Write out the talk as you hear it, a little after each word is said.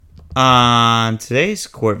On today's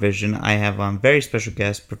Court Vision, I have on very special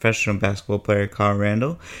guest, professional basketball player Kyle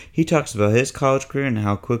Randall. He talks about his college career and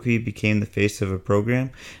how quickly he became the face of a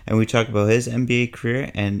program, and we talk about his NBA career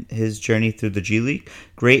and his journey through the G League.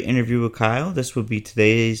 Great interview with Kyle. This will be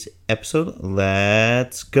today's episode.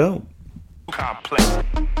 Let's go. Complex.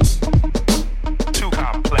 Too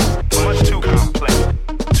complex. Much too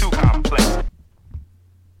complex. Too complex.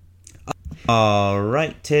 All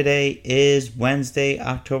right, today is Wednesday,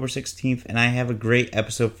 October 16th, and I have a great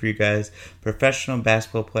episode for you guys. Professional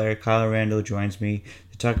basketball player Kyle Randall joins me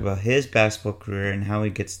to talk about his basketball career and how he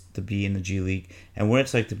gets to be in the G League and what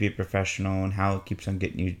it's like to be a professional and how it keeps on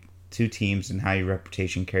getting you to teams and how your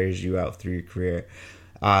reputation carries you out through your career.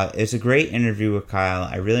 It's a great interview with Kyle.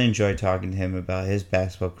 I really enjoyed talking to him about his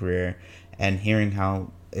basketball career and hearing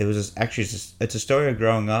how it was it's a story of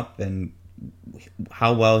growing up and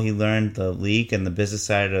how well he learned the league and the business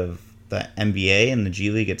side of the NBA and the G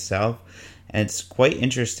League itself. And it's quite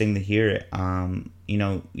interesting to hear it.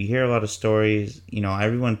 You hear a lot of stories.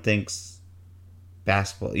 Everyone thinks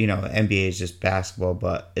basketball, NBA is just basketball,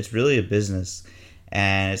 but it's really a business.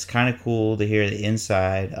 And it's kind of cool to hear the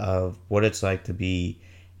inside of what it's like to be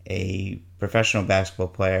a professional basketball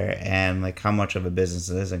player and like how much of a business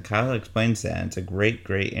it is. And Kyle explains that. And it's a great,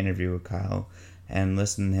 great interview with Kyle. And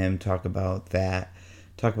listen to him talk about that,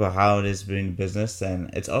 talk about how it is being a business. And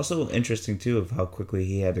it's also interesting, too, of how quickly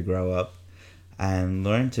he had to grow up and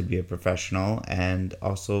learn to be a professional. And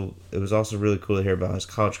also, it was also really cool to hear about his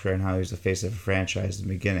college career and how he was the face of a franchise in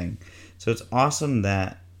the beginning. So it's awesome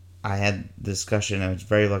that I had the discussion. I was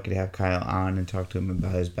very lucky to have Kyle on and talk to him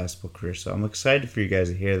about his basketball career. So I'm excited for you guys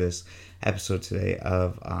to hear this episode today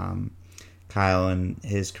of Kyle and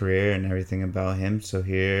his career and everything about him. So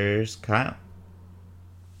here's Kyle.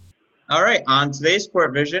 All right, on today's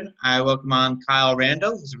Sport Vision, I welcome on Kyle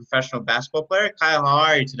Randall. He's a professional basketball player. Kyle, how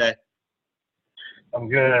are you today? I'm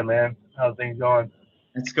good, man. How's things going?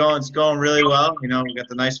 It's going really well. We got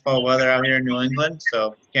the nice fall weather out here in New England,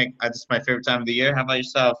 so this is my favorite time of the year. How about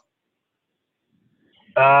yourself?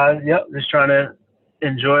 Yep, just trying to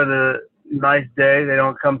enjoy the nice day. They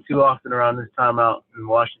don't come too often around this time out in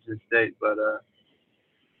Washington State, but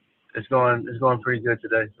it's going pretty good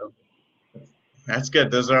today. So That's good.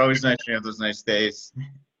 Those are always nice when you have those nice days.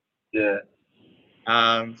 yeah.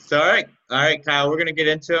 So all right, Kyle, we're gonna get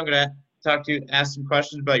into it. I'm gonna talk to you, ask some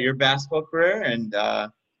questions about your basketball career and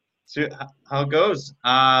see how it goes.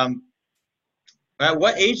 At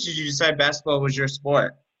what age did you decide basketball was your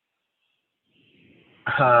sport?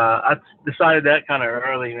 I decided that kind of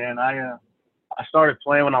early, man. I started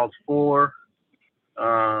playing when I was 4.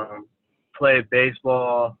 Played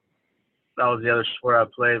baseball. That was the other sport I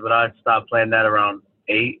played, but I stopped playing that around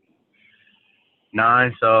 8,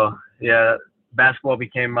 9. So yeah, basketball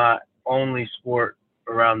became my only sport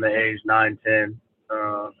around the age 9, 10.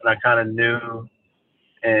 And I kind of knew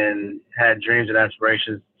and had dreams and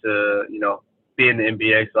aspirations to, be in the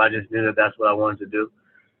NBA. So I just knew that that's what I wanted to do.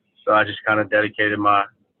 So I just kind of dedicated my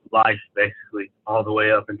life basically all the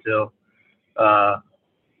way up until,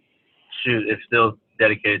 it's still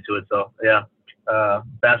dedicated to it. So yeah,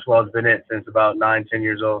 basketball has been it since about 9, 10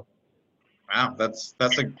 years old. Wow, that's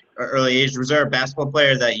a early age. Was there a basketball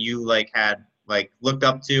player that you had looked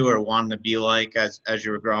up to or wanted to be like as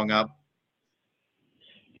you were growing up?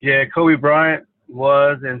 Yeah, Kobe Bryant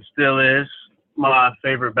was and still is my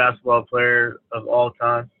favorite basketball player of all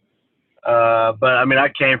time. But I mean, I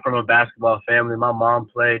came from a basketball family. My mom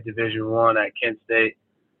played Division I at Kent State.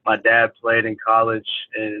 My dad played in college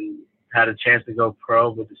and had a chance to go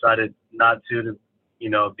pro, but decided not to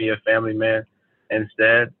be a family man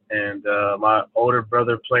instead. And my older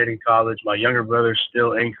brother played in college. My younger brother's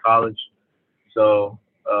still in college. So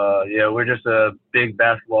yeah, we're just a big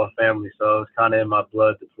basketball family. So it's kind of in my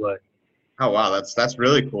blood to play. Oh wow, that's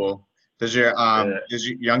really cool. Yeah. Does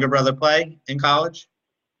your younger brother play in college?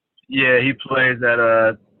 Yeah, he plays at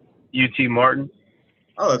UT Martin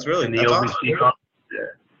Oh, in the that's awesome. OVC conference. Yeah.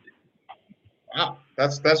 Wow,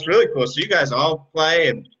 that's really cool. So you guys all play,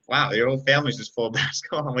 and wow, your whole family's just full of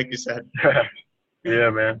basketball, like you said.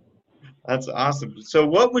 Yeah, man. That's awesome. So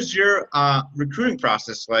what was your recruiting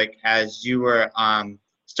process like as you were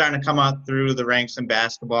starting to come up through the ranks in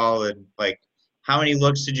basketball, and how many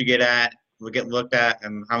looks did you get looked at,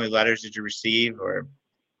 and how many letters did you receive? Or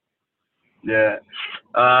Yeah.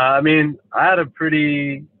 I mean, I had a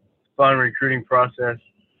pretty fun recruiting process.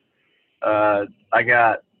 I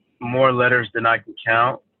got more letters than I can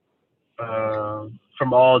count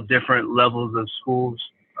from all different levels of schools.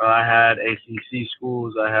 I had ACC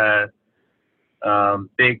schools. I had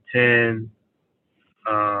Big Ten.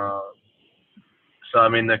 Uh, so, I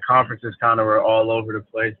mean, the conferences kind of were all over the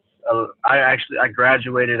place. I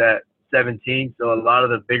graduated at 17, so a lot of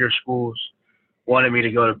the bigger schools wanted me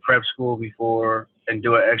to go to prep school before and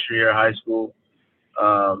do an extra year of high school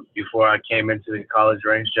before I came into the college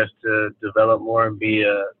ranks, just to develop more and be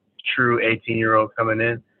a true 18-year-old coming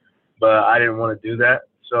in. But I didn't want to do that,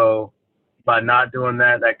 so by not doing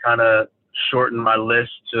that, that kind of shortened my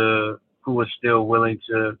list to who was still willing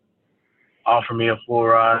to offer me a full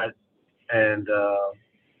ride. And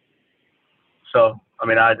so, I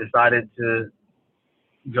mean, I decided to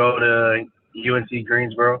go to UNC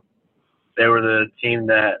Greensboro. They were the team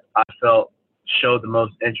that I felt showed the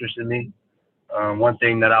most interest in me. One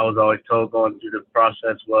thing that I was always told going through the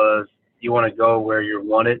process was you want to go where you're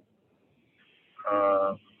wanted.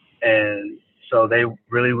 And so they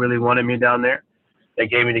really, really wanted me down there. They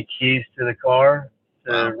gave me the keys to the car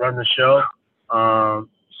to run the show.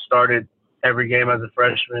 Started every game as a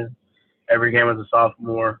freshman, every game as a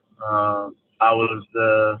sophomore. I was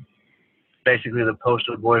basically the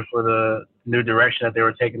poster boy for the new direction that they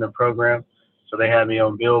were taking the program. So they had me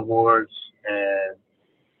on billboards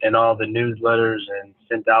and all the newsletters and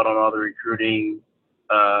sent out on all the recruiting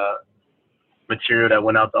material that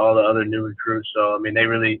went out to all the other new recruits. So, I mean, they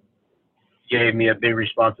really gave me a big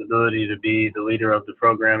responsibility to be the leader of the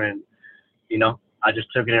program. And, you know, I just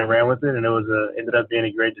took it and ran with it, and it was ended up being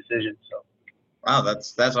a great decision. So. Wow,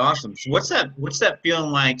 that's awesome. So what's that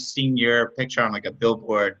feeling like, seeing your picture on like a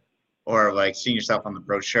billboard, or like seeing yourself on the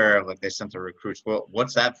brochure like they sent to recruits?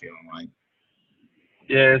 What's that feeling like?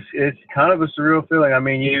 Yeah, it's kind of a surreal feeling. I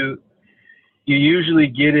mean, you usually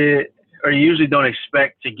get it, or you usually don't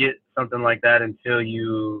expect to get something like that until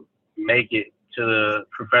you make it to the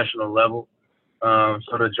professional level.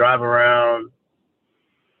 So to drive around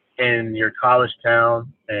in your college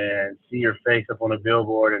town and see your face up on a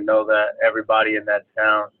billboard and know that everybody in that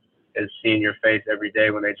town is seeing your face every day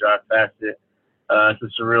when they drive past it, it's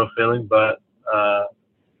a surreal feeling, but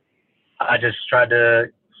I just tried to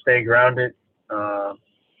stay grounded,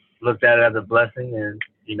 looked at it as a blessing, and,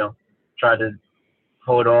 you know, tried to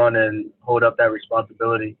hold on and hold up that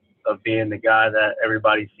responsibility of being the guy that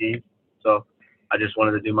everybody sees. So I just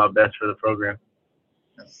wanted to do my best for the program.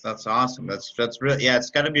 That's awesome. That's really, yeah,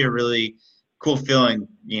 it's got to be a really cool feeling,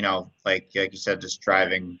 you know, like you said, just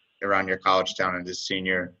driving around your college town and just seeing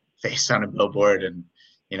your face on a billboard, and,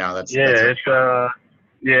 you know, it's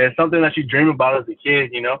something that you dream about as a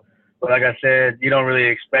kid, you know. But like I said, you don't really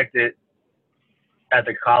expect it at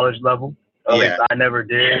the college level. At least I never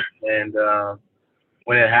did. And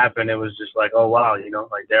when it happened, it was just like, oh wow, you know,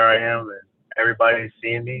 like there I am, and everybody's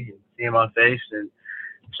seeing me and seeing my face. And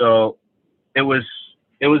so it was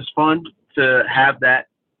fun to have that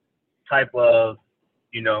type of,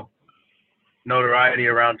 you know, notoriety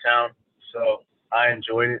around town. So I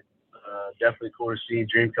enjoyed it. Definitely cool to see,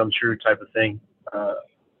 dream come true type of thing.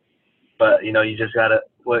 But, you know, you just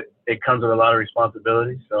it comes with a lot of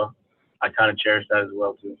responsibility. So I kind of cherish that as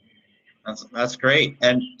well too. That's great.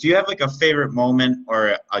 And do you have like a favorite moment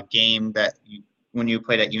or a game that when you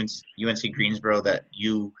played at UNC Greensboro that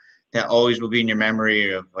always will be in your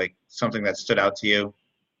memory, of like something that stood out to you?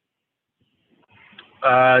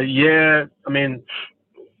 Yeah, I mean,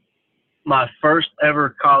 my first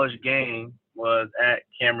ever college game was at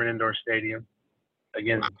Cameron Indoor Stadium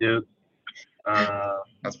against Duke.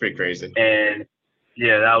 That's pretty crazy. And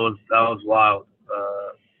yeah, that was wild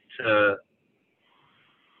to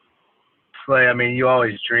play. I mean, you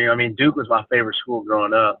always dream. I mean, Duke was my favorite school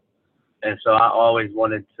growing up, and so I always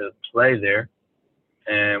wanted to play there.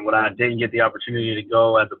 And when I didn't get the opportunity to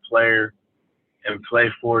go as a player and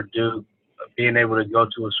play for Duke, being able to go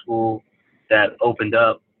to a school that opened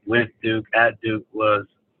up with Duke at Duke was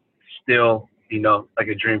still, you know, like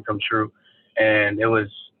a dream come true. And it was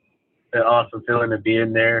an awesome feeling to be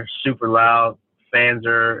in there. Super loud. Fans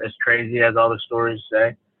are as crazy as all the stories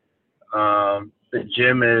say. The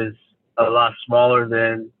gym is a lot smaller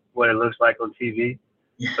than what it looks like on TV,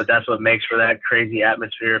 but that's what makes for that crazy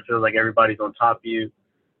atmosphere. It feels like everybody's on top of you.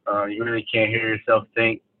 You really can't hear yourself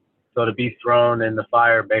think. So to be thrown in the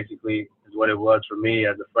fire basically is what it was for me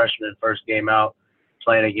as a freshman, first game out,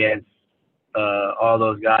 playing against all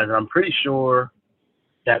those guys. And I'm pretty sure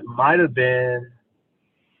that might have been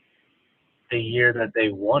the year that they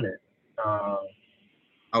won it. Oh,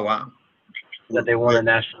 wow. That they won a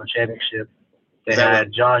national championship. They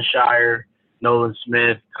had John Shire, Nolan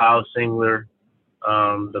Smith, Kyle Singler,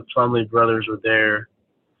 the Plumlee brothers were there.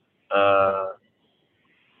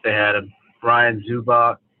 They had Brian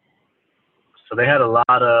Zubak. So they had a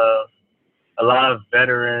lot of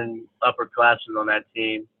veteran upperclassmen on that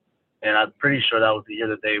team, and I'm pretty sure that was the year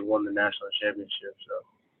that they won the national championship. So.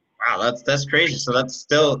 Wow, that's crazy. So that's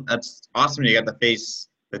awesome. You got to face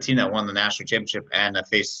the team that won the national championship, and I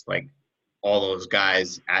faced like all those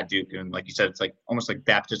guys at Duke, and like you said, it's like almost like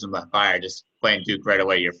baptism by fire, just playing Duke right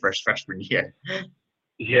away your first freshman year.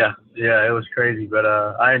 Yeah, it was crazy, but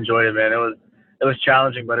I enjoyed it, man. It was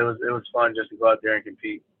challenging, but it was fun just to go out there and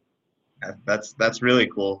compete. That's really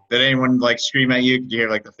cool. Did anyone like scream at you? Did you hear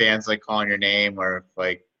like the fans like calling your name or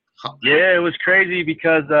like? Yeah, it was crazy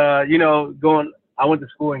because I went to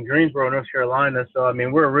school in Greensboro, North Carolina, so I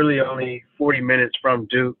mean we're really only 40 minutes from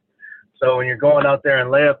Duke. So when you're going out there in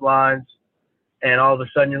layup lines, and all of a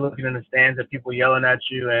sudden you're looking in the stands at people yelling at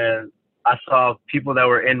you, and I saw people that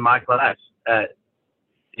were in my class at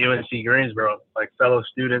UNC Greensboro, like fellow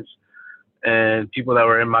students and people that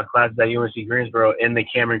were in my class at UNC Greensboro in the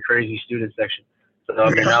Cameron Crazy student section. So I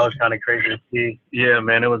mean that was kind of crazy to see. Yeah,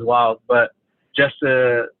 man, it was wild. But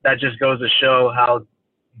that just goes to show how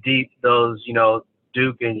deep those,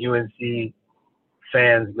 Duke and UNC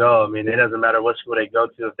fans go. I mean, it doesn't matter what school they go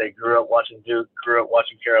to. If they grew up watching Duke, grew up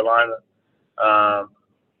watching Carolina,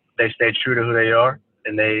 they stay true to who they are,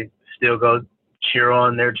 and they still go cheer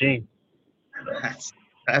on their team.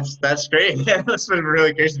 That's great. Yeah, that's been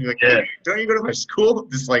really crazy. Like, hey, don't you go to my school?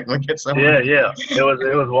 Just like look at someone. Yeah. It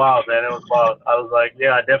was wild, man. It was wild. I was like,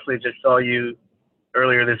 yeah, I definitely just saw you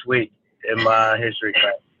earlier this week in my history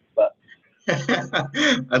class. But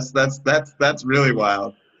that's really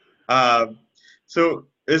wild. So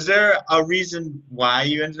is there a reason why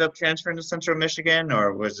you ended up transferring to Central Michigan,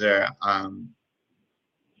 or was there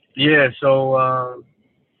Yeah, so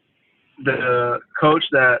the coach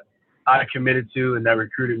that I committed to and that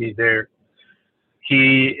recruited me there,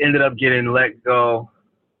 he ended up getting let go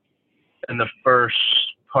in the first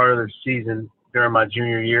part of the season during my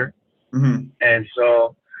junior year. Mm-hmm. And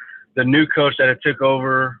so the new coach that had took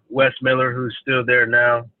over, Wes Miller, who's still there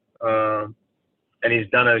now, and he's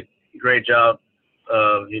done a great job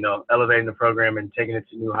of, elevating the program and taking it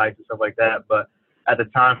to new heights and stuff like that. But at the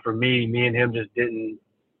time for me and him just didn't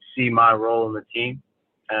see my role in the team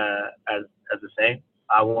as the same.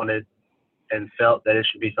 I wanted and felt that it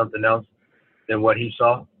should be something else than what he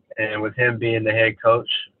saw. And with him being the head coach,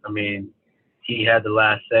 I mean, he had the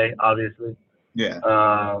last say, obviously. Yeah.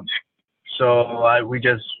 So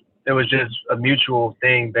it was just a mutual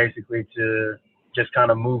thing, basically, to just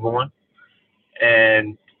kind of move on.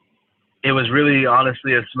 And it was really,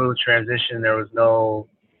 honestly, a smooth transition. There was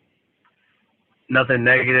nothing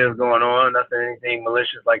negative going on, anything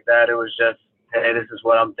malicious like that. It was just, hey, this is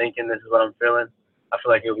what I'm thinking, this is what I'm feeling. I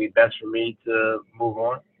feel like it would be best for me to move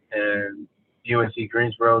on. And UNC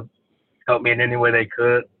Greensboro helped me in any way they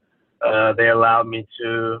could. They allowed me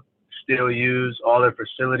to still use all their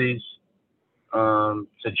facilities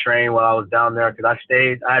to train while I was down there, because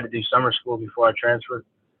I had to do summer school before I transferred.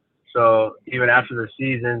 So even after the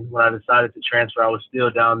season, when I decided to transfer, I was still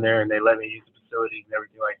down there, and they let me use the facilities and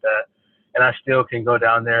everything like that. And I still can go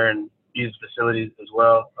down there and use facilities as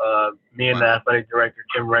well. Me and the athletic director,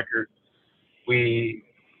 Kim Record, we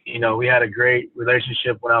had a great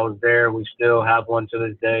relationship when I was there. We still have one to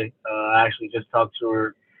this day. I actually just talked to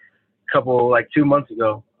her 2 months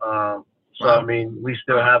ago. I mean, we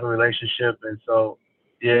still have a relationship. And so,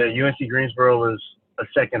 yeah, UNC Greensboro was a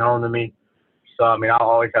second home to me. So, I mean, I'll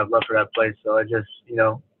always have love for that place. So I just,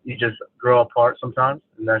 you just grow apart sometimes,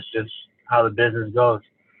 and that's just how the business goes.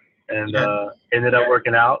 And ended up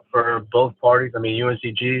working out for both parties. I mean,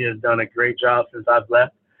 UNCG has done a great job since I've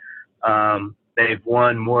left. They've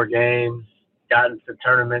won more games, gotten to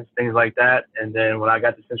tournaments, things like that. And then when I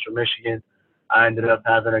got to Central Michigan, I ended up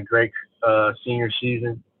having a great senior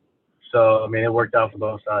season. So, I mean, it worked out for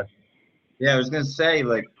both sides. Yeah, I was going to say,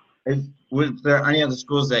 like, was there any other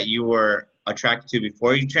schools that you were attracted to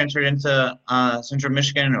before you transferred into Central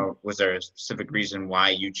Michigan, or was there a specific reason why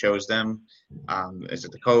you chose them? Is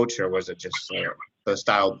it the coach, or was it just the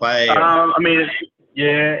style of play? I mean,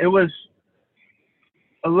 yeah, it was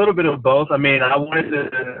a little bit of both. I mean, I wanted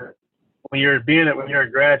to, when you're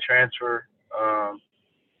a grad transfer,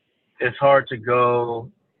 it's hard to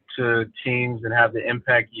go to teams and have the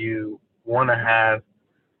impact you want to have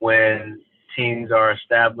when teams are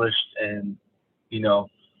established and,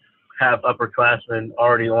 have upperclassmen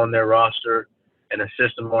already on their roster and a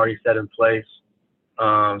system already set in place.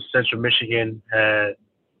 Central Michigan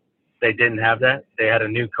they didn't have that. They had a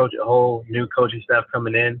whole new coaching staff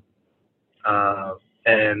coming in.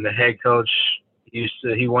 And the head coach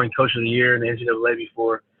he won Coach of the Year in the NCAA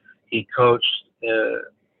before. He coached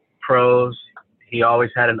pros. He always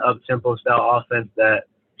had an up-tempo style offense that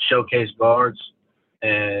showcased guards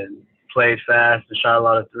and played fast and shot a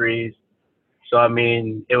lot of threes. So, I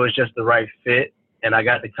mean, it was just the right fit, and I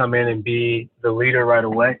got to come in and be the leader right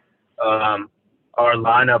away. Our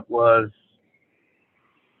lineup was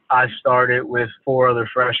I started with 4 other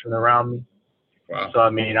freshmen around me. Wow. So, I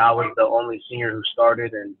mean, I was the only senior who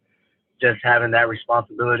started, and just having that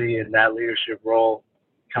responsibility and that leadership role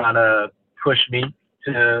kind of pushed me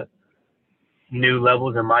to new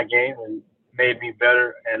levels in my game and made me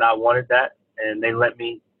better. And I wanted that, and they let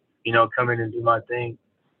me, come in and do my thing.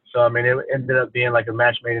 So, I mean, it ended up being like a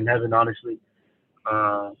match made in heaven, honestly.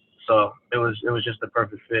 So it was just a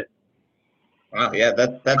perfect fit. Wow, yeah,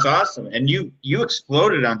 that's awesome. And you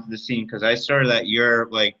exploded onto the scene because I started that year,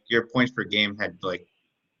 like your points per game had like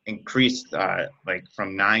increased like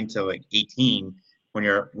from 9 to like 18 when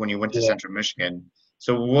you went to Yeah. Central Michigan.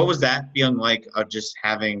 So what was that feeling like of just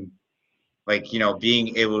having like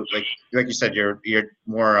being able like you said you're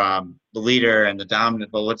more the leader and the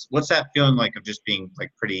dominant, but what's that feeling like of just being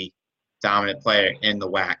like pretty dominant player in the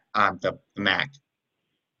the MAC?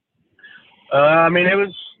 I mean,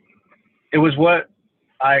 it was what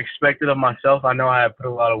I expected of myself. I know I had put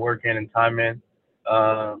a lot of work in and time in.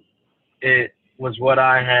 It was what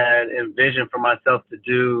I had envisioned for myself to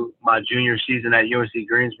do my junior season at UNC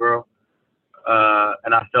Greensboro,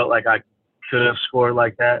 and I felt like I could have scored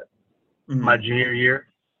like that my junior year.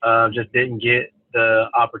 Just didn't get the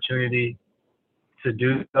opportunity to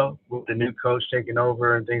do so with the new coach taking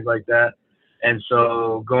over and things like that. And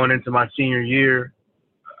so going into my senior year,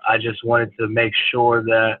 I just wanted to make sure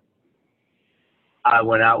that I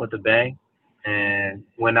went out with a bang and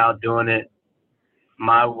went out doing it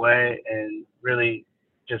my way and really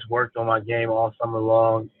just worked on my game all summer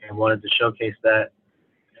long and wanted to showcase that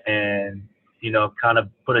and, kind of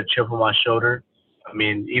put a chip on my shoulder. I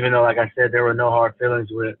mean, even though, like I said, there were no hard feelings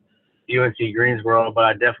with UNC Greensboro, but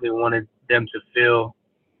I definitely wanted them to feel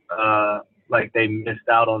like they missed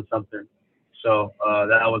out on something. So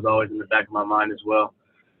that was always in the back of my mind as well.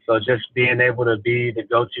 So just being able to be the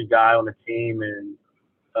go-to guy on the team and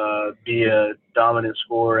be a dominant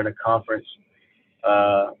scorer in a conference,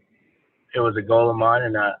 it was a goal of mine,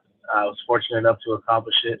 and I was fortunate enough to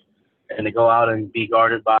accomplish it. And to go out and be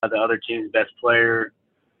guarded by the other team's best player,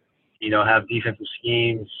 have defensive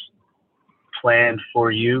schemes planned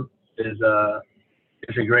for you is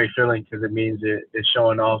it's a great feeling because it means it's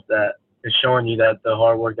showing you that the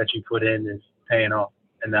hard work that you put in is paying off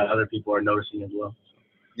and that other people are noticing as well.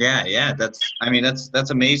 Yeah, that's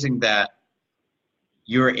amazing that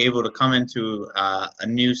you were able to come into a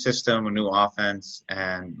new system, a new offense,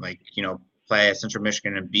 and play at Central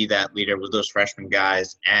Michigan and be that leader with those freshman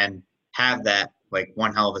guys and have that like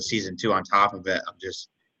one hell of a season too on top of it of just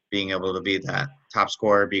being able to be that top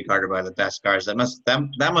scorer, be guarded by the best guards. That must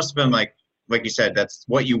have been like you said, that's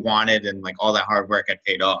what you wanted, and like all that hard work had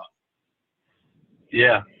paid off.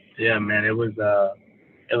 Yeah, man. It was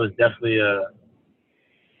definitely a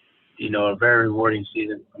very rewarding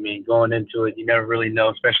season. I mean, going into it, you never really know,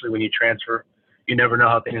 especially when you transfer, you never know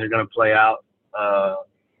how things are going to play out.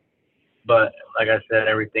 But like I said,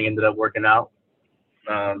 everything ended up working out.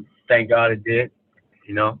 Thank God it did,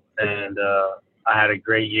 and I had a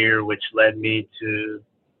great year, which led me to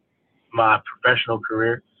my professional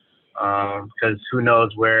career. Because who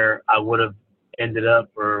knows where I would have ended up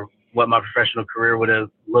or what my professional career would have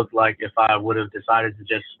looked like if I would have decided to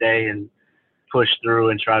just stay and push through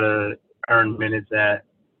and try to earn minutes at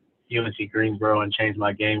UNC Greensboro and change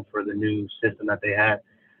my game for the new system that they had.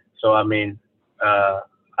 So, I mean, I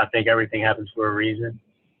think everything happens for a reason.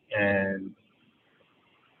 And,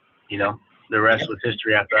 the rest was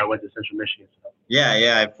history after I went to Central Michigan. So.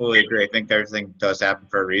 Yeah, I fully agree. I think everything does happen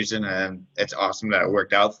for a reason, and it's awesome that it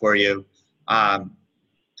worked out for you.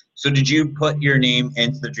 So did you put your name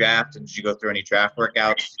into the draft, and did you go through any draft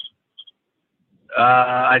workouts?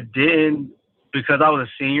 I didn't, because I was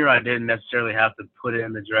a senior, I didn't necessarily have to put it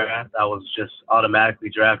in the draft. I was just automatically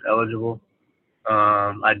draft eligible.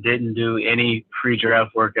 I didn't do any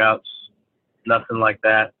pre-draft workouts, nothing like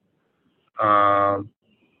that.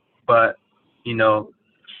 But,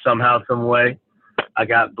 somehow, some way, I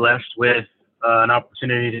got blessed with an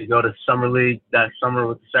opportunity to go to Summer League that summer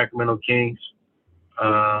with the Sacramento Kings.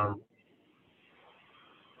 And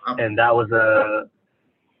that was a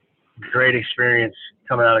great experience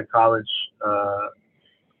coming out of college,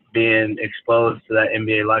 being exposed to that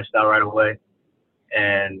NBA lifestyle right away.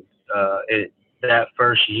 And that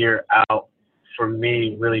first year out for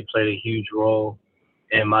me really played a huge role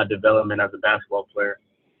in my development as a basketball player.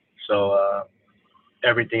 So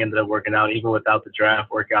everything ended up working out, even without the draft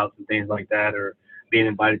workouts and things like that, or being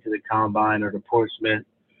invited to the combine or the Portsmouth.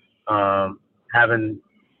 Having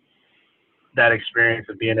that experience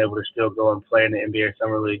of being able to still go and play in the NBA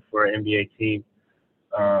Summer League for an NBA team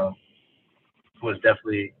was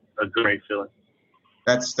definitely a great feeling.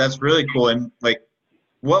 That's really cool. And like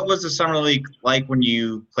What was the summer league like when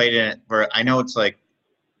you played in it? Where I know it's like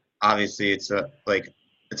obviously it's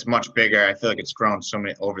much bigger. I feel like it's grown so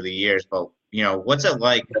many over the years. But what's it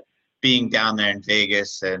like being down there in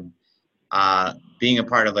Vegas and being a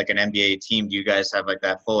part of like an NBA team? Do you guys have like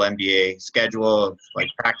that full NBA schedule of like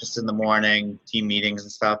practice in the morning, team meetings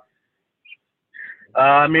and stuff?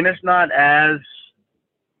 I mean, it's not as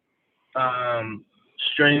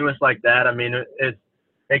strenuous like that. I mean,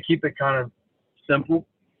 they keep it kind of simple.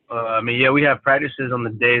 I mean, yeah, we have practices on the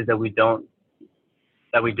days that we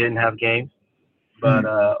didn't have games, but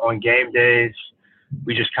on game days,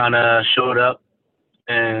 we just kind of showed up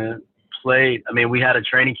and played. I mean, we had a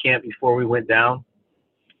training camp before we went down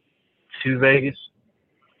to Vegas,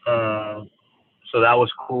 so that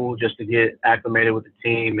was cool just to get acclimated with the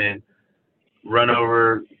team and run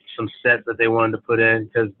over some sets that they wanted to put in,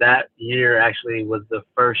 because that year actually was the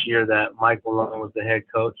first year that Mike Malone was the head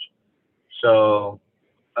coach. So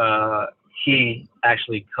he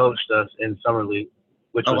actually coached us in summer league,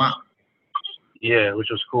 which was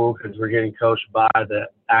cool because we're getting coached by the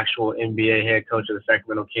actual NBA head coach of the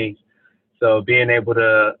Sacramento Kings. So being able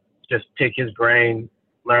to just pick his brain,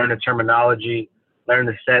 learn the terminology, learn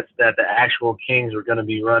the sets that the actual Kings were going to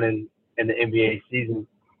be running in the NBA season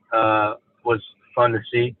was fun to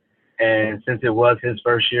see. And since it was his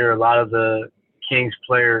first year, a lot of the Kings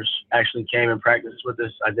players actually came and practiced with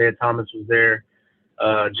us. Isaiah Thomas was there.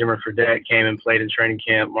 Jimmer Fredette came and played in training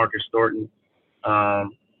camp, Marcus Thornton.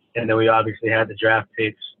 And then we obviously had the draft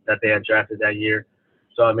picks that they had drafted that year.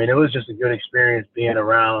 So, I mean, it was just a good experience being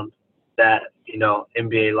around that,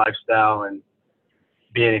 NBA lifestyle and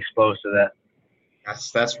being exposed to that.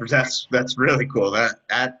 That's really cool.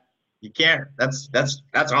 That you can't. That's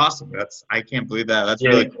awesome. I can't believe that. That's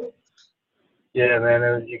really cool. Yeah,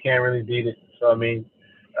 man, you can't really beat it. So I mean,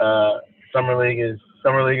 summer league is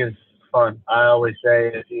fun. I always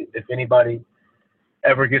say if anybody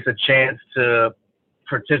ever gets a chance to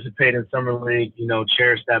participate in summer league,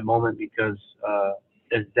 cherish that moment, because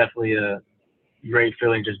it's definitely a great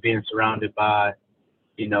feeling just being surrounded by,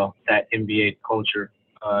 that NBA culture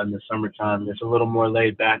in the summertime. It's a little more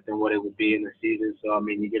laid back than what it would be in the season. So I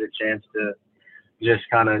mean, you get a chance to just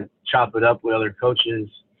kind of chop it up with other coaches,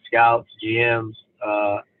 scouts, GMs.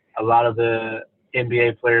 A lot of the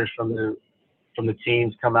NBA players from the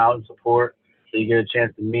teams come out and support, so you get a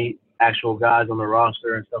chance to meet actual guys on the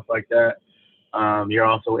roster and stuff like that. You're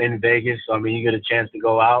also in Vegas, so I mean, you get a chance to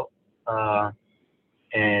go out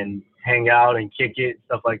and hang out and kick it,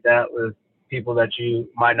 stuff like that, with people that you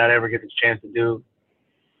might not ever get the chance to do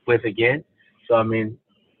with again. So I mean,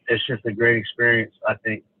 it's just a great experience. I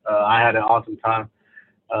think I had an awesome time.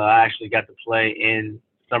 I actually got to play in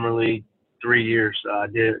summer league 3 years. I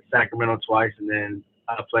did Sacramento twice, and then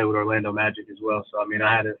I played with Orlando Magic as well. So I mean,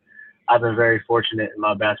 I've been very fortunate in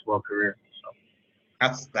my basketball career. So.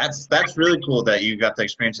 That's really cool that you got to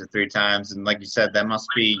experience it 3 times, and like you said, that must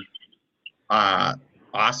be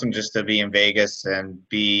awesome just to be in Vegas and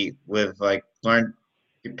be with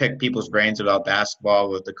pick people's brains about basketball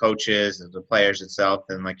with the coaches and the players itself,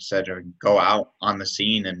 and like you said, go out on the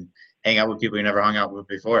scene and hang out with people you never hung out with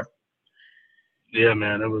before. Yeah,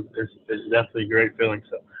 man, it's definitely a great feeling.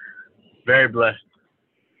 So very blessed.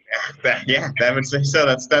 That would say so.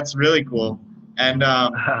 That's really cool. And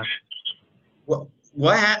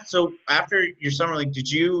so after your summer league,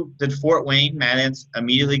 did Fort Wayne Madden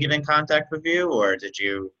immediately get in contact with you, or did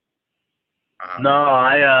you? No,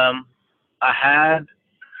 I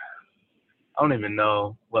don't even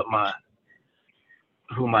know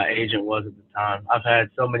who my agent was at the time. I've had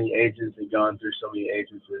so many agents and gone through so many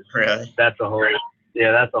agencies. Really? That's a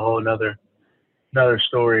whole nother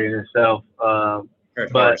story in itself.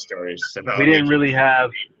 But stories we didn't really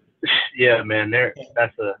have. Yeah, man,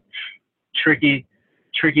 that's a tricky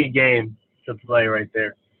game to play right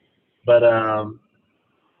there. But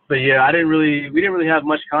yeah, we didn't really have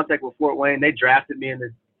much contact with Fort Wayne. They drafted me in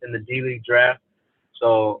the D League draft,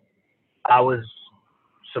 so I was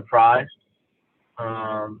surprised.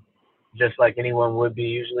 Just like anyone would be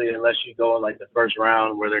usually, unless you go in like the first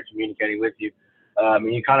round where they're communicating with you.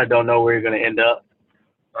 And you kind of don't know where you're going to end up.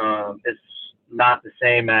 It's not the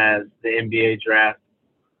same as the NBA draft.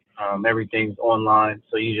 Everything's online,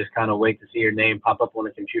 so you just kind of wait to see your name pop up on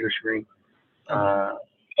the computer screen. But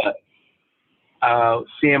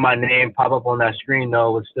seeing my name pop up on that screen,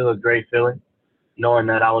 though, was still a great feeling, knowing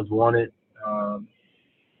that I was wanted.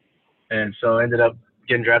 And so I ended up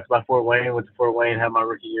getting drafted by Fort Wayne, went to Fort Wayne, had my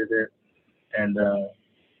rookie year there, and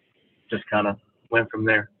just kind of went from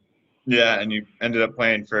there. Yeah, and you ended up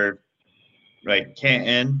playing for,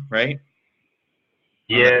 Canton, right?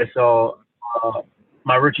 Yeah, so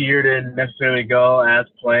my rookie year didn't necessarily go as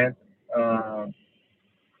planned.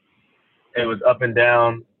 It was up and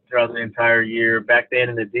down throughout the entire year. Back then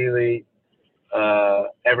in the D League,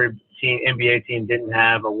 every NBA team didn't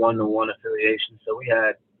have a one-to-one affiliation, so we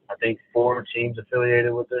had, I think, 4 teams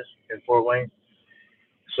affiliated with us in Fort Wayne.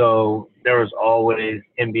 So there was always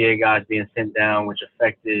NBA guys being sent down, which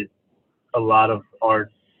affected a lot of our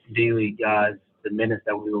D League guys, the minutes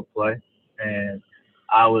that we would play. And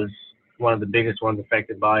I was one of the biggest ones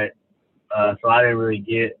affected by it. So I didn't really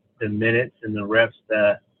get the minutes and the reps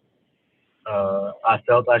that I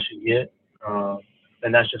felt I should get.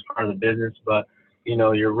 And that's just part of the business. But,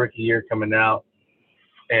 your rookie year coming out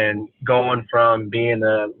and going from being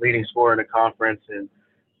the leading scorer in the conference and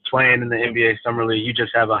playing in the NBA Summer League, you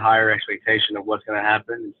just have a higher expectation of what's going to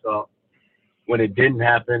happen. And so when it didn't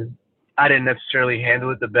happen, I didn't necessarily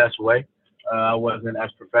handle it the best way. I wasn't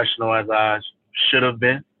as professional as I should have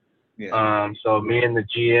been. Yeah. So me and the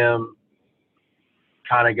GM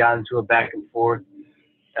kind of got into a back and forth.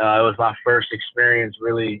 It was my first experience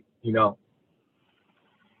really,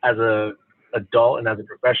 as a adult and as a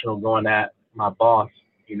professional going at my boss,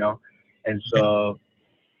 and so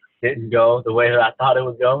didn't go the way that I thought it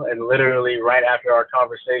would go. And literally right after our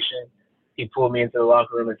conversation, he pulled me into the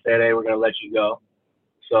locker room and said, "Hey, we're going to let you go."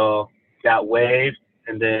 So got waived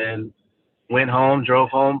and then went home, drove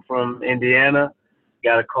home from Indiana,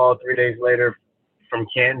 got a call 3 days later from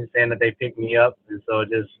Canton saying that they picked me up. And so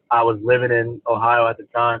I was living in Ohio at the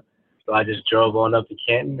time. So I just drove on up to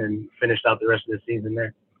Canton and finished out the rest of the season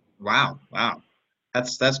there. Wow.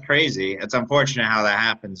 That's crazy. It's unfortunate how that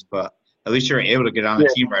happens, but at least you're able to get on the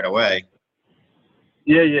team right away.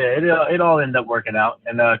 Yeah. It all ended up working out.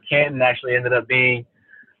 And Canton actually ended up being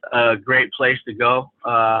a great place to go.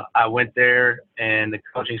 I went there, and the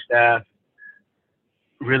coaching staff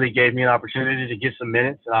really gave me an opportunity to get some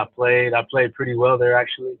minutes, and I played pretty well there,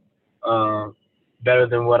 actually, better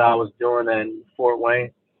than what I was doing in Fort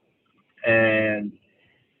Wayne. And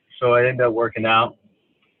so it ended up working out,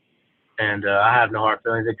 and I have no hard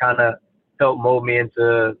feelings. It kind of helped mold me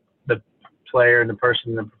into the player and the person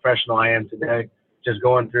and the professional I am today. Just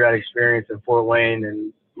going through that experience in Fort Wayne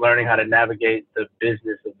and learning how to navigate the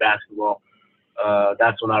business of basketball,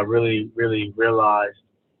 that's when I really, really realized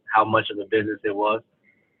how much of a business it was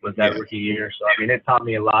that rookie year. So, it taught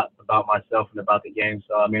me a lot about myself and about the game.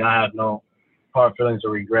 So, I have no hard feelings or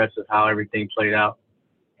regrets of how everything played out.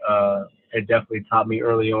 It definitely taught me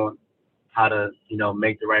early on how to,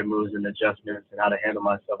 make the right moves and adjustments and how to handle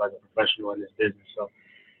myself as a professional in this business.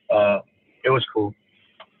 So, it was cool.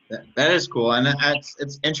 That is cool, and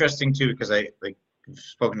it's interesting too because I've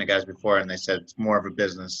spoken to guys before, and they said it's more of a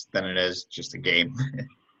business than it is just a game.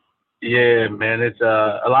 Yeah, man, it's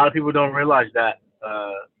a lot of people don't realize that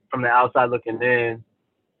from the outside looking in,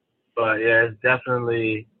 but yeah, it's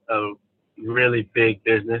definitely a really big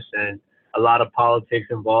business and a lot of politics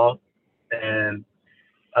involved, and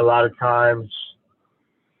a lot of times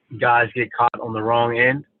guys get caught on the wrong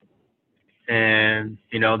end, and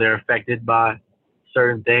they're affected by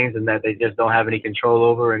certain things and that they just don't have any control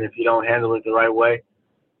over. And if you don't handle it the right way,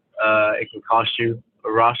 it can cost you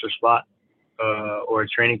a roster spot or a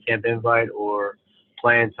training camp invite or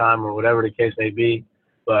playing time or whatever the case may be.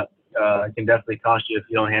 But it can definitely cost you if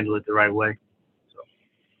you don't handle it the right way. So.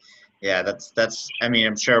 Yeah, that's.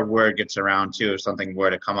 I'm sure word gets around too. If something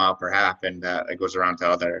were to come up or happen, that it goes around to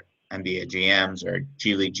other NBA GMs or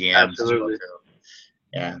G League GMs. Absolutely. As well too.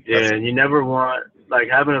 Yeah. Yeah, and you never want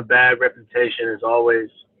having a bad reputation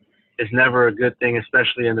it's never a good thing,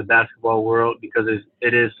 especially in the basketball world, because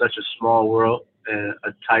it is such a small world and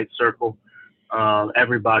a tight circle.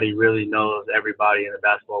 Everybody really knows everybody in the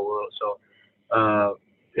basketball world. So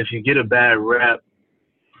if you get a bad rep,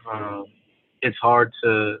 it's hard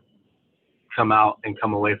to come out and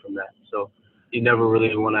come away from that. So you never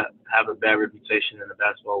really want to have a bad reputation in the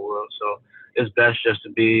basketball world. So it's best just to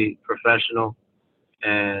be professional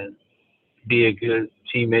and be a good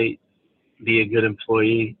teammate, be a good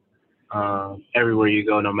employee everywhere you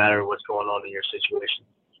go, no matter what's going on in your situation.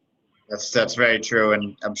 That's very true,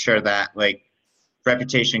 and I'm sure that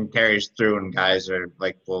reputation carries through, and guys are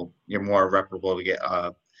you're more reputable to get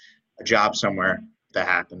a job somewhere that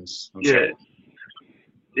happens. Sure.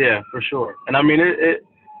 Yeah, for sure. And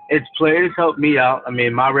it's players helped me out.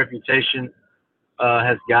 My reputation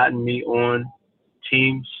has gotten me on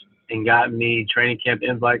teams and gotten me training camp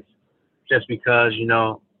invites just because,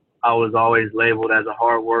 I was always labeled as a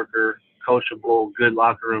hard worker, coachable, good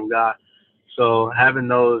locker room guy. So having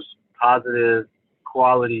those positive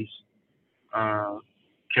qualities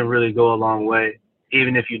can really go a long way,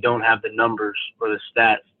 even if you don't have the numbers or the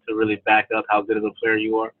stats to really back up how good of a player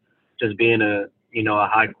you are. Just being a a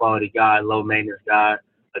high quality guy, low maintenance guy,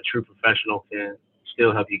 a true professional can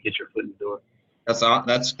still help you get your foot in the door.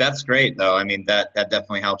 That's great though. I mean that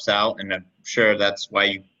definitely helps out, and I'm sure that's why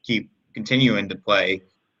you keep continuing to play,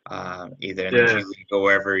 either in the G Yeah, League or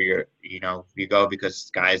wherever you go,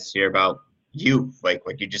 because guys hear about you, like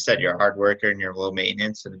you just said, you're a hard worker and you're low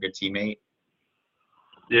maintenance and a good teammate.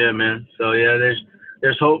 yeah, man. So yeah,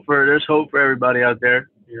 there's hope for everybody out there.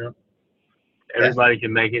 Everybody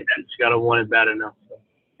can make it. You just gotta want it bad enough. So.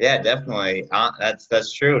 Yeah, definitely.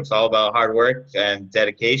 That's true. It's all about hard work and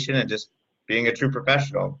dedication and just being a true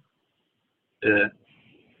professional. Yeah.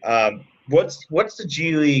 What's the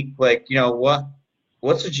G League like?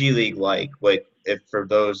 What's the G League like? Like, if for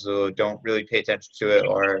those who don't really pay attention to it,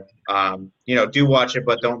 or do watch it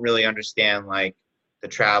but don't really understand like the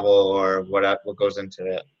travel or what goes into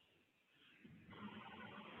it.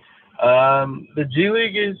 The G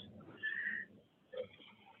League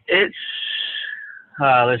it's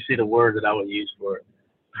let's see the word that I would use for it.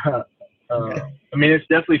 I mean, it's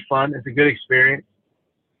definitely fun. It's a good experience.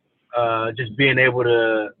 Just being able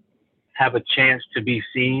to have a chance to be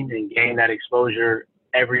seen and gain that exposure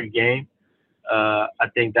every game. I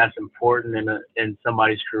think that's important in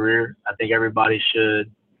somebody's career. I think everybody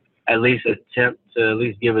should at least attempt to at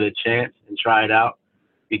least give it a chance and try it out,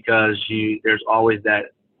 because there's always that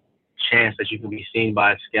chance that you can be seen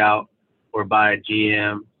by a scout or by a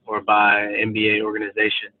GM or by an NBA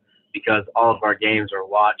organization, because all of our games are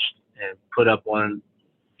watched and put up online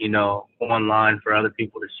for other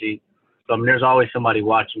people to see. So I mean, there's always somebody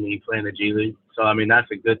watching when you play in the G League. So I mean, that's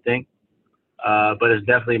a good thing. But it's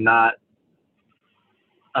definitely not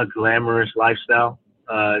a glamorous lifestyle.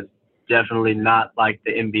 It's definitely not like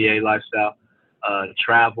the NBA lifestyle.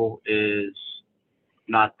 Travel is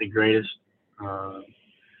not the greatest.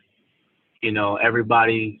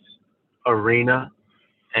 Everybody's arena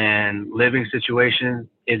and living situation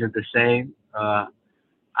isn't the same.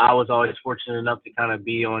 I was always fortunate enough to kind of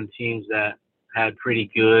be on teams that had pretty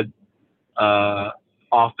good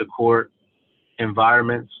off the court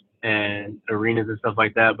environments and arenas and stuff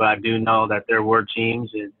like that. But I do know that there were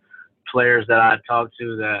teams and players that I talked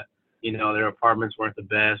to that, their apartments weren't the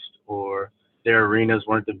best or their arenas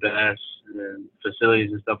weren't the best and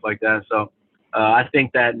facilities and stuff like that. So I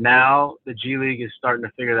think that now the G League is starting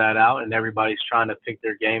to figure that out, and everybody's trying to pick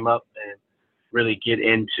their game up and really get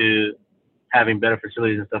into having better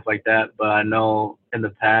facilities and stuff like that. But I know in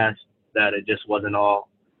the past that it just wasn't all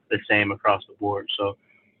the same across the board. So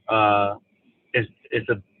it's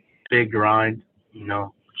a big grind,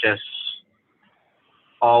 just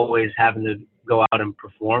always having to go out and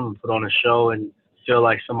perform and put on a show and feel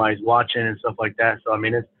like somebody's watching and stuff like that. So I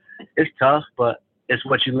mean, it's tough, but it's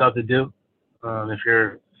what you love to do. If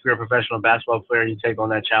you're a professional basketball player, you take on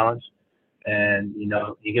that challenge, and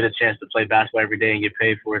you get a chance to play basketball every day and get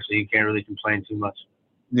paid for it, so you can't really complain too much.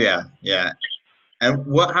 Yeah, yeah. And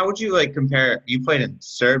how would you compare? You played in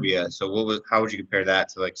Serbia, so how would you compare that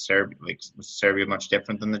to Serbia? Was Serbia much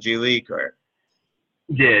different than the G League, or?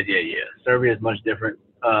 Yeah. Serbia is much different.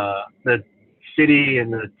 The city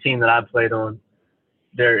and the team that I played on,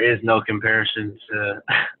 there is no comparison to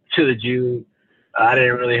to the G League. I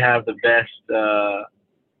didn't really have the best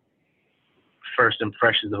first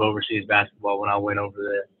impressions of overseas basketball when I went over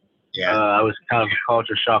there. Yeah. It was kind of a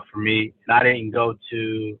culture shock for me. And I didn't go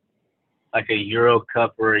to a Euro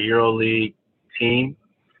Cup or a Euro League team.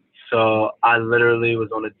 So I literally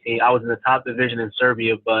was on a team. I was in the top division in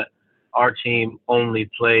Serbia, but our team only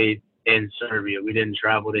played in Serbia. We didn't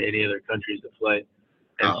travel to any other countries to play.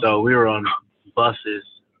 And so we were on buses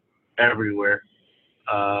everywhere.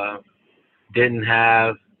 Didn't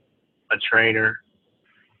have a trainer.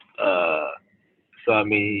 So, I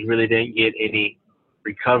mean, you really didn't get any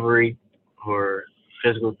recovery or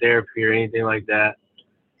physical therapy or anything like that.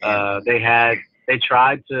 They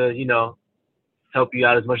tried to, help you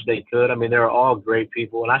out as much as they could. I mean, they were all great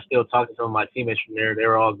people, and I still talk to some of my teammates from there. They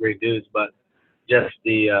were all great dudes, but just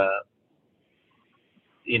the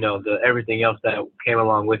everything else that came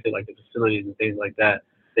along with it, like the facilities and things like that,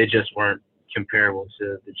 they just weren't comparable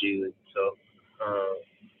to the G League. So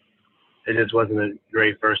it just wasn't a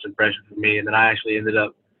great first impression for me. And then I actually ended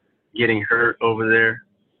up getting hurt over there,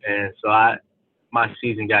 and so my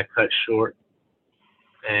season got cut short,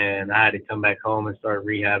 and I had to come back home and start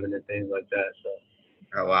rehabbing and things like that. So.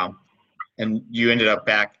 Oh wow! And you ended up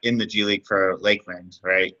back in the G League for Lakeland,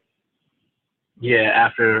 right? Yeah,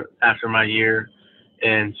 after my year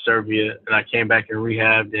in Serbia, and I came back and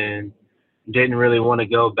rehabbed and didn't really want to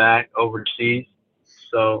go back overseas,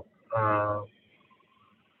 so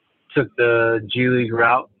took the G League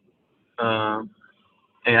route, and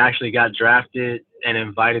actually got drafted and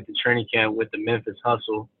invited to training camp with the Memphis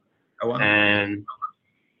Hustle, Oh, wow. and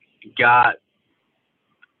got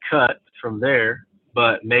cut from there,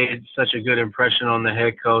 but made such a good impression on the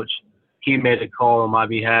head coach. He made a call on my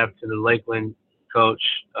behalf to the Lakeland coach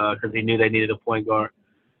because he knew they needed a point guard.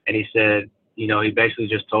 And he said, he basically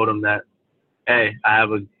just told him that, hey, I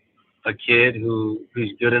have a kid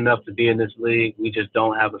who's good enough to be in this league. We just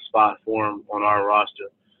don't have a spot for him on our roster.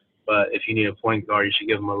 But if you need a point guard, you should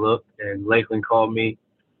give him a look. And Lakeland called me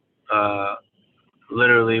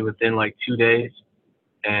literally within like 2 days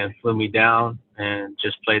and flew me down and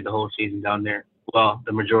just played the whole season down there. Well,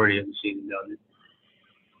 the majority of the season down there.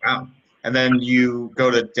 Wow. And then you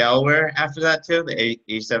go to Delaware after that too, the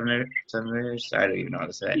 87ers? I don't even know how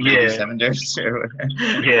to say it. Yeah. 87ers?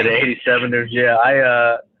 Yeah, the 87ers. Yeah,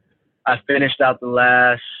 I finished out the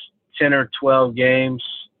last 10 or 12 games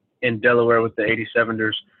in Delaware with the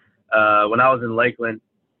 87ers. When I was in Lakeland,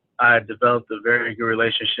 I had developed a very good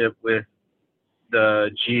relationship with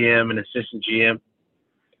the GM and assistant GM.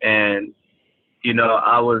 And,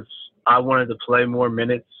 I wanted to play more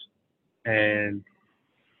minutes, and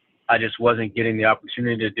I just wasn't getting the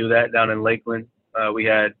opportunity to do that down in Lakeland. We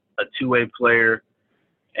had a two-way player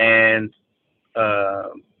and a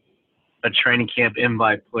training camp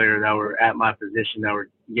invite player that were at my position that were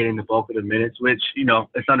getting the bulk of the minutes, which,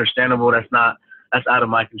 it's understandable. That's out of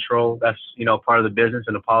my control. That's, part of the business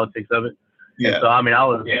and the politics of it. Yeah. And so,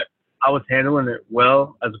 I was handling it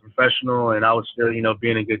well as a professional, and I was still,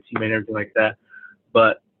 being a good teammate and everything like that.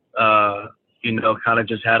 But, kind of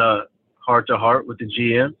just had a heart-to-heart with the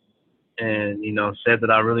GM and, said that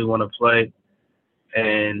I really want to play.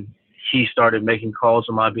 And he started making calls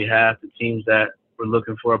on my behalf to teams that were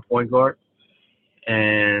looking for a point guard.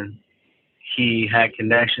 And he had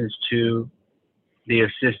connections to the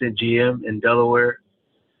assistant GM in Delaware.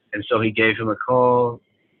 And so he gave him a call.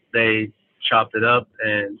 They chopped it up.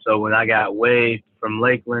 And so when I got waived from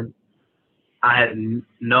Lakeland, I had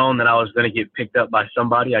known that I was going to get picked up by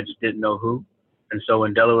somebody. I just didn't know who. And so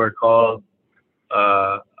when Delaware called,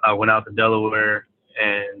 I went out to Delaware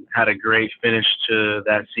and had a great finish to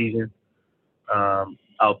that season.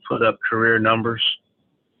 I'll put up career numbers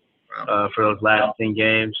for those last 10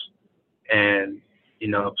 games and,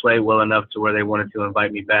 played well enough to where they wanted to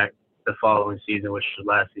invite me back the following season, which was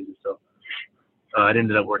last season. So it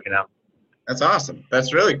ended up working out. That's awesome.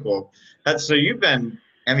 That's really cool. So you've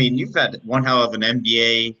had one hell of an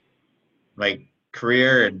NBA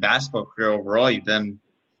career and basketball career overall. You've been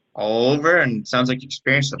all over, and it sounds like you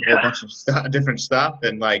experienced a whole bunch of different stuff.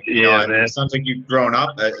 And it sounds like you've grown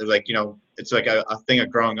up. It's like a thing of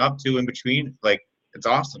growing up too in between. It's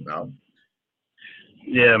awesome though.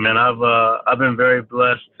 Yeah, man. I've been very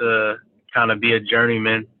blessed to kind of be a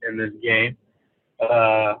journeyman in this game.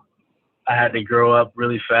 I had to grow up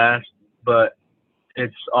really fast, but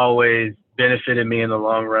it's always benefited me in the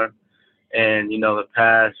long run. And, the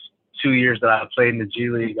past 2 years that I played in the G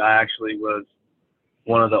League, I actually was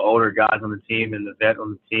one of the older guys on the team and the vet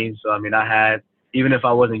on the team. So, I had, even if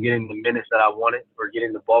I wasn't getting the minutes that I wanted or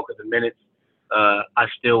getting the bulk of the minutes, I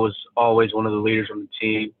still was always one of the leaders on the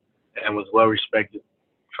team and was well respected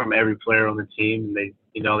from every player on the team. They,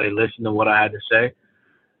 they listened to what I had to say,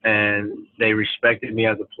 and they respected me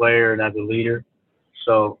as a player and as a leader.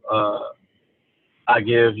 So I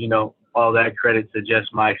give, all that credit to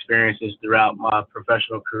just my experiences throughout my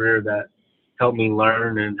professional career that helped me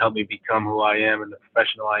learn and helped me become who I am and the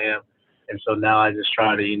professional I am. And so now I just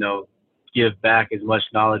try to, give back as much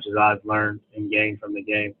knowledge as I've learned and gained from the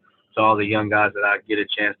game to all the young guys that I get a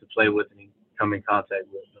chance to play with and come in contact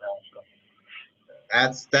with.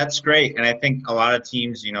 That's great. And I think a lot of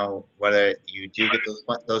teams, whether you do get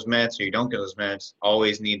those minutes or you don't get those minutes,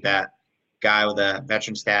 always need that guy with a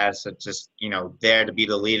veteran status that's just, there to be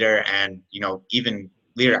the leader and, even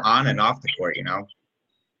leader on and off the court,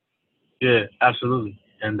 Yeah, absolutely.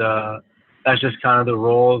 And that's just kind of the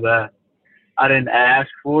role that I didn't ask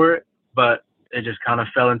for it, but it just kind of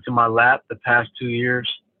fell into my lap the past 2 years.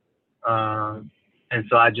 And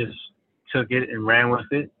so I just took it and ran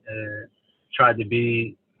with it and tried to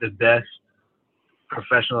be the best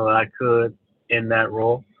professional that I could in that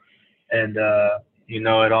role. And,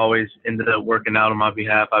 it always ended up working out on my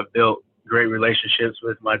behalf. I've built great relationships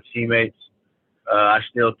with my teammates. I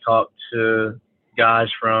still talk to guys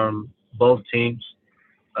from both teams,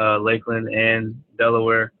 Lakeland and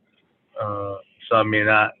Delaware. So,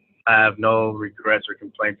 I have no regrets or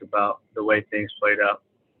complaints about the way things played out.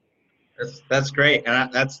 That's great,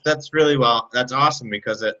 and that's really well. That's awesome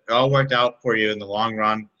because it all worked out for you in the long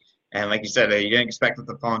run. And like you said, you didn't expect it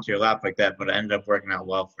to fall into your lap like that, but it ended up working out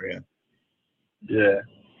well for you. Yeah.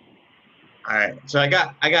 All right, so I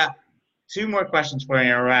got two more questions for you,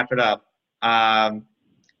 and I'll wrap it up.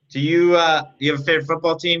 Do you have a favorite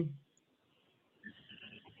football team?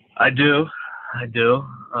 I do. So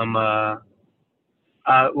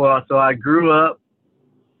I grew up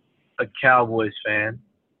a Cowboys fan.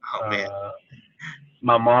 Oh man.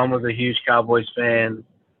 My mom was a huge Cowboys fan.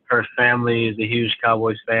 Her family is a huge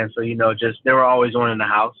Cowboys fan. So, just they were always on in the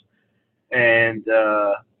house. And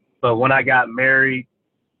but when I got married,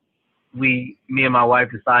 me and my wife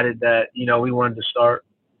decided that, we wanted to start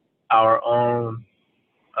our own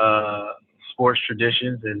sports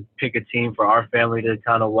traditions and pick a team for our family to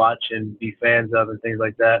kind of watch and be fans of and things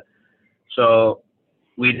like that. So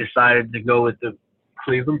we decided to go with the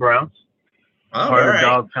Cleveland Browns. Oh, Part all of right.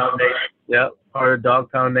 Dogtown Nation. Yep, part of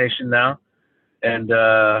Dogtown Nation now. And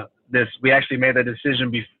we actually made the decision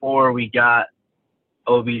before we got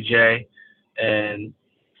OBJ and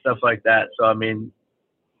stuff like that. So I mean,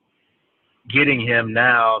 getting him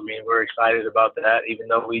now, we're excited about that. Even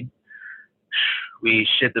though we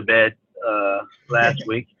shit the bed last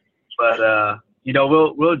week, but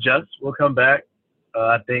we'll adjust. We'll come back.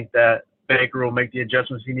 I think that Baker will make the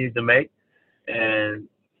adjustments he needs to make, and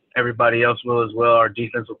everybody else will as well. Our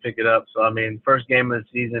defense will pick it up. So, first game of the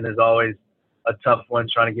season is always a tough one,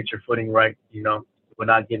 trying to get your footing right. We're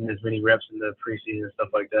not getting as many reps in the preseason and stuff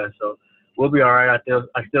like that. So we'll be all right. I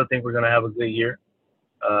still think we're going to have a good year.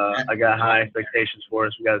 I got high expectations for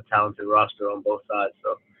us. We got a talented roster on both sides.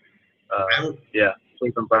 So,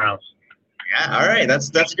 Cleveland Browns. Yeah, all right. That's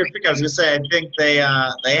a good pick. I was gonna say, I think they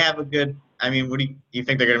have a good. What do you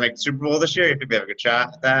think they're gonna make the Super Bowl this year? You think they have a good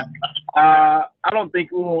shot at that? I don't think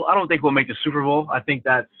we'll make the Super Bowl. I think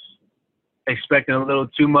that's expecting a little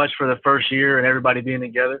too much for the first year and everybody being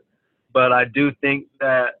together. But I do think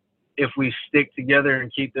that if we stick together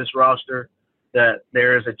and keep this roster, that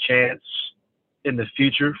there is a chance in the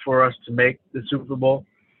future for us to make the Super Bowl.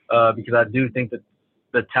 Because I do think that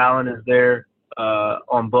the talent is there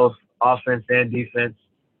on both offense and defense.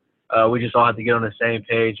 We just all have to get on the same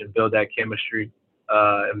page and build that chemistry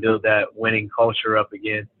and build that winning culture up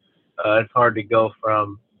again. It's hard to go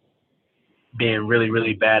from being really,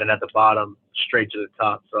 really bad and at the bottom straight to the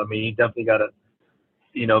top. So, you definitely got to,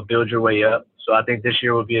 build your way up. So I think this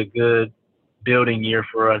year will be a good building year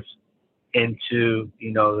for us into,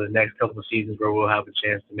 the next couple of seasons where we'll have a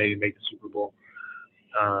chance to maybe make the Super Bowl.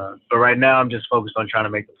 But right now I'm just focused on trying to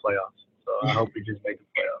make the playoffs. So I hope we just make the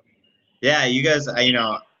playoffs. Yeah, you guys,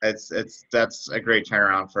 that's a great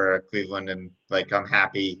turnaround for Cleveland, and I'm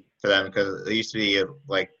happy for them because it used to be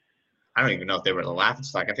I don't even know if they were the laughing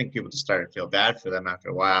stock. I think people just started to feel bad for them after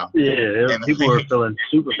a while. Yeah, people were feeling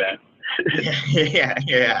super bad.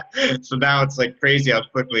 yeah. So now it's crazy how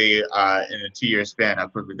quickly in a 2-year span how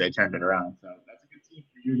quickly they turned it around. So that's a good team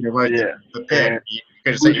for you. You're the pick.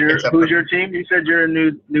 Who's your team? You said you're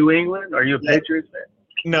in New England. Are you a Patriots fan?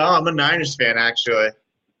 No, I'm a Niners fan actually.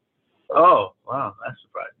 Oh, wow, that's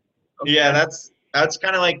surprising. Okay. Yeah, that's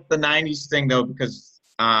kind of like the '90s thing though, because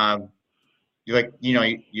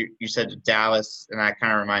you said Dallas, and that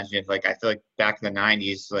kind of reminds me of I feel like back in the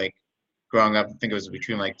 '90s, growing up, I think it was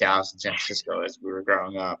between Dallas and San Francisco as we were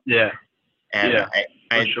growing up. Yeah. And yeah,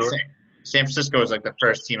 sure. San Francisco was the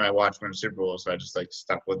first team I watched win a Super Bowl, so I just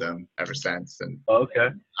stuck with them ever since. And okay.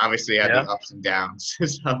 obviously had the ups and downs.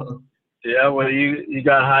 So. Yeah, well, you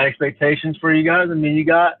got high expectations for you guys. You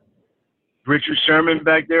got Richard Sherman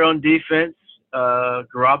back there on defense.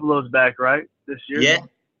 Garoppolo's back, right, this year?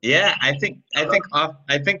 Yeah. I think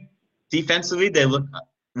defensively they look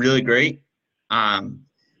really great.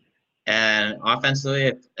 And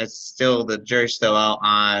offensively, it's still the jury's still out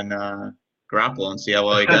on Garoppolo and see how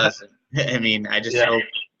well he does. I just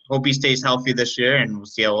hope he stays healthy this year, and we'll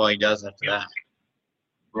see how well he does after that.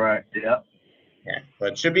 Right. Yeah. Yeah,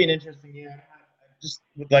 but it should be an interesting year. I just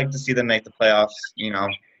would like to see them make the playoffs.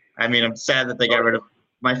 I'm sad that they got rid of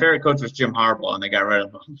my favorite coach was Jim Harbaugh, and they got rid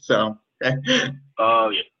of him. So.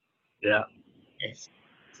 Oh yeah.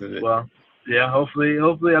 Well, yeah. Hopefully.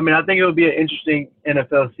 I think it'll be an interesting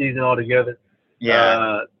NFL season altogether.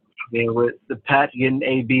 Yeah. With the Pats getting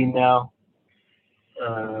AB now,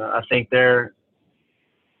 I think they're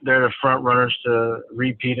the front runners to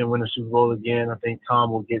repeat and win the Super Bowl again. I think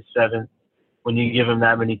Tom will get 7. When you give him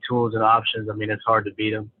that many tools and options, it's hard to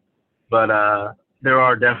beat him. But there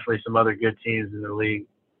are definitely some other good teams in the league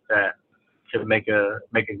that could make a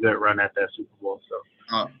good run at that Super Bowl.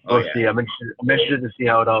 So we'll see. I'm interested to see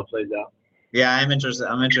how it all plays out. Yeah, I'm interested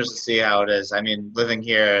to see how it is. Living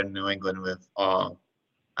here in New England with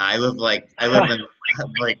I live in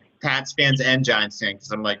Pats fans and Giants fans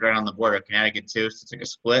because I'm right on the border of Connecticut too. So it's a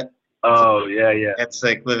split. Oh yeah. It's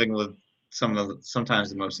living with sometimes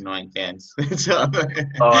the most annoying fans. So,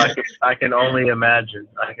 Oh, I can only imagine.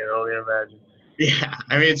 I can only imagine. yeah,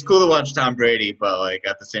 I mean it's cool to watch Tom Brady, but like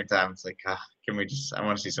at the same time, it's like, can we just? I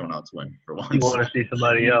want to see someone else win for once. You want to see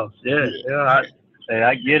somebody else? Yeah.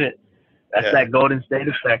 I get it. That's that Golden State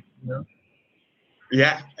effect, you know.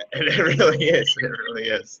 Yeah, it really is. It really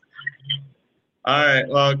is. All right.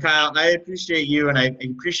 Well, Kyle, I appreciate you, and I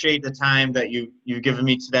appreciate the time that you've given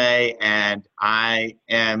me today. And I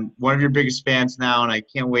am one of your biggest fans now, and I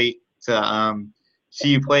can't wait to see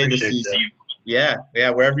you play this season. That. Yeah.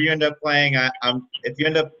 Wherever you end up playing, if you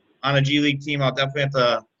end up on a G League team, I'll definitely have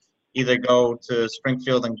to either go to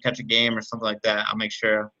Springfield and catch a game or something like that. I'll make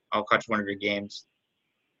sure I'll catch one of your games.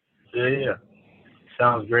 Yeah.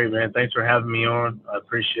 Sounds great, man. Thanks for having me on. I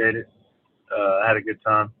appreciate it. I had a good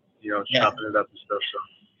time, chopping it up and stuff.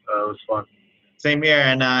 So it was fun. Same here.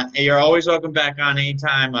 And you're always welcome back on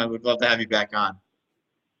anytime. I would love to have you back on.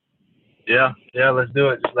 Yeah, let's do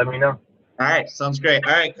it. Just let me know. All right. Sounds great.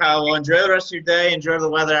 All right, Kyle. Well, enjoy the rest of your day. Enjoy the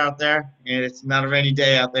weather out there. And it's not a rainy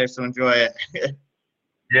day out there, so enjoy it.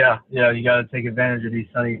 Yeah, you got to take advantage of these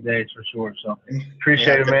sunny days for sure. So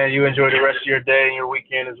appreciate it, man. You enjoy the rest of your day and your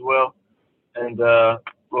weekend as well. And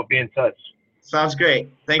we'll be in touch. Sounds great.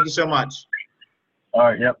 Thank you so much. All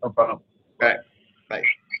right. Yep. No problem. All right. Bye.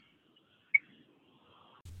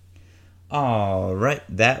 All right.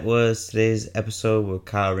 That was today's episode with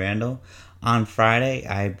Kyle Randall. On Friday,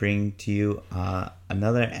 I bring to you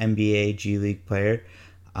another NBA G League player,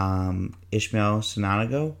 Ishmael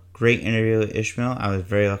Sonanego. Great interview with Ishmael. I was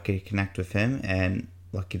very lucky to connect with him and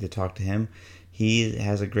lucky to talk to him. He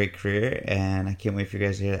has a great career, and I can't wait for you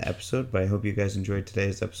guys to hear the episode, but I hope you guys enjoyed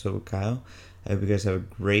today's episode with Kyle. I hope you guys have a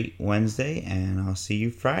great Wednesday, and I'll see you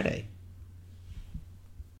Friday.